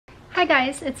Hi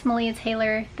guys, it's Malia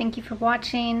Taylor. Thank you for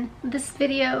watching. This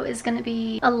video is going to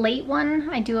be a late one.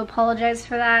 I do apologize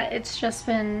for that. It's just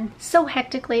been so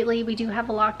hectic lately. We do have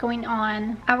a lot going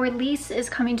on. Our lease is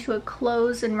coming to a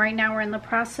close and right now we're in the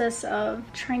process of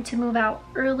trying to move out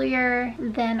earlier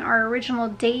than our original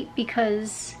date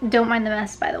because, don't mind the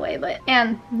mess by the way,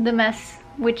 and the mess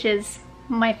which is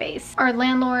my face. Our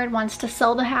landlord wants to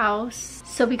sell the house,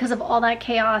 so because of all that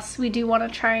chaos, we do want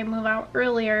to try and move out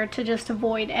earlier to just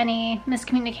avoid any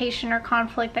miscommunication or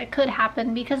conflict that could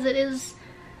happen because it is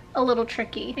a little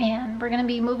tricky. And we're gonna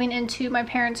be moving into my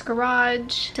parents'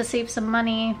 garage to save some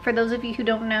money. For those of you who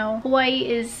don't know, Hawaii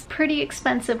is pretty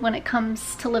expensive when it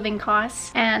comes to living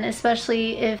costs, and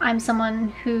especially if I'm someone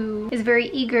who is very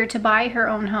eager to buy her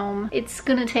own home, it's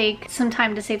gonna take some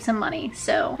time to save some money.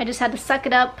 So I just had to suck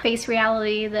it up, face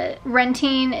reality that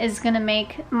renting is gonna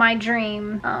make my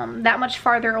dream that much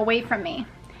farther away from me.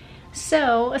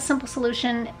 So a simple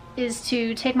solution is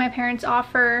to take my parents'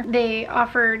 offer. They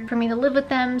offered for me to live with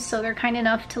them, so they're kind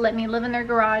enough to let me live in their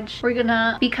garage. We're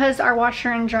gonna, because our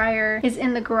washer and dryer is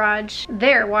in the garage,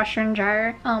 their washer and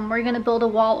dryer, we're gonna build a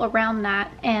wall around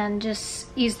that and just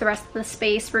use the rest of the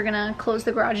space. We're gonna close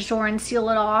the garage door and seal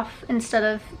it off instead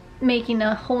of making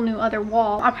a whole new other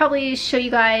wall. I'll probably show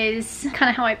you guys kind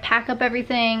of how I pack up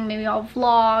everything. Maybe I'll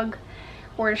vlog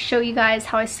or show you guys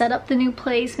how I set up the new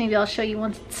place. Maybe I'll show you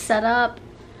once it's set up.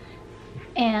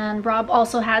 And Rob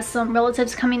also has some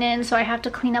relatives coming in, so I have to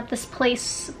clean up this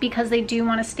place because they do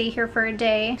want to stay here for a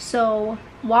day. So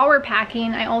while we're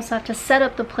packing, I also have to set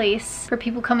up the place for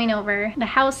people coming over. The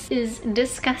house is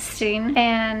disgusting,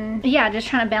 and yeah, just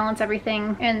trying to balance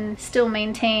everything and still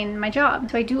maintain my job.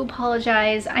 So I do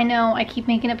apologize. I know I keep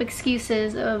making up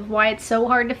excuses of why it's so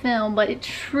hard to film, but it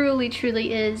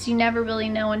truly is. You never really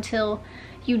know until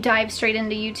you dive straight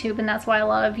into YouTube, and that's why a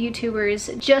lot of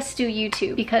YouTubers just do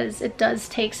YouTube, because it does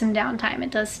take some downtime.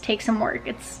 It does take some work.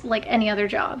 It's like any other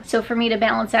job. So for me to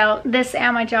balance out this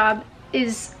and my job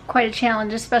is quite a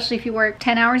challenge, especially if you work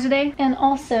 10 hours a day. And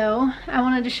also, I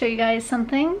wanted to show you guys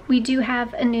something. We do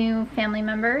have a new family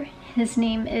member. His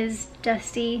name is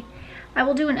Dusty. I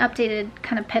will do an updated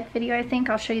kind of pet video, I think.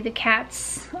 I'll show you the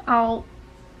cats. I'll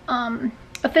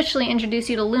officially introduce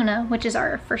you to Luna, which is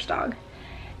our first dog.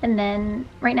 And then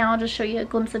right now I'll just show you a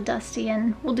glimpse of Dusty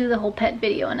and we'll do the whole pet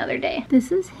video another day.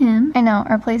 This is him. I know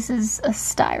our place is a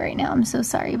sty right now, I'm so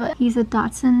sorry, but he's a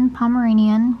Dachshund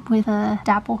Pomeranian with a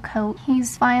dapple coat.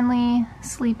 He's finally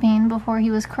sleeping before he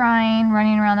was crying,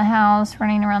 running around the house,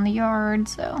 running around the yard,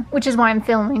 so. Which is why I'm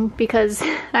filming, because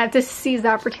I have to seize the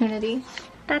opportunity.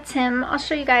 That's him. I'll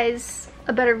show you guys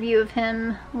a better view of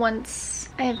him once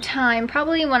I have time.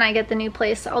 Probably when I get the new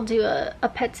place, I'll do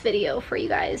a pets video for you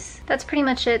guys. That's pretty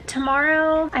much it.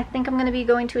 Tomorrow, I think I'm gonna be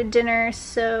going to a dinner,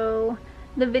 so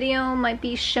the video might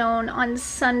be shown on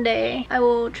Sunday. I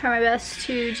will try my best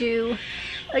to do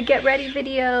a get ready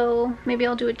video. Maybe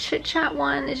I'll do a chit chat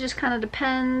one. It just kind of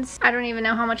depends. I don't even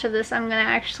know how much of this I'm gonna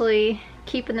actually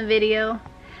keep in the video.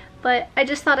 But I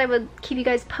just thought I would keep you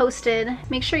guys posted.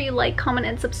 Make sure you like, comment,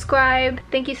 and subscribe.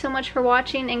 Thank you so much for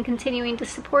watching and continuing to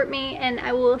support me, and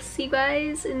I will see you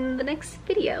guys in the next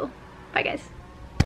video. Bye guys.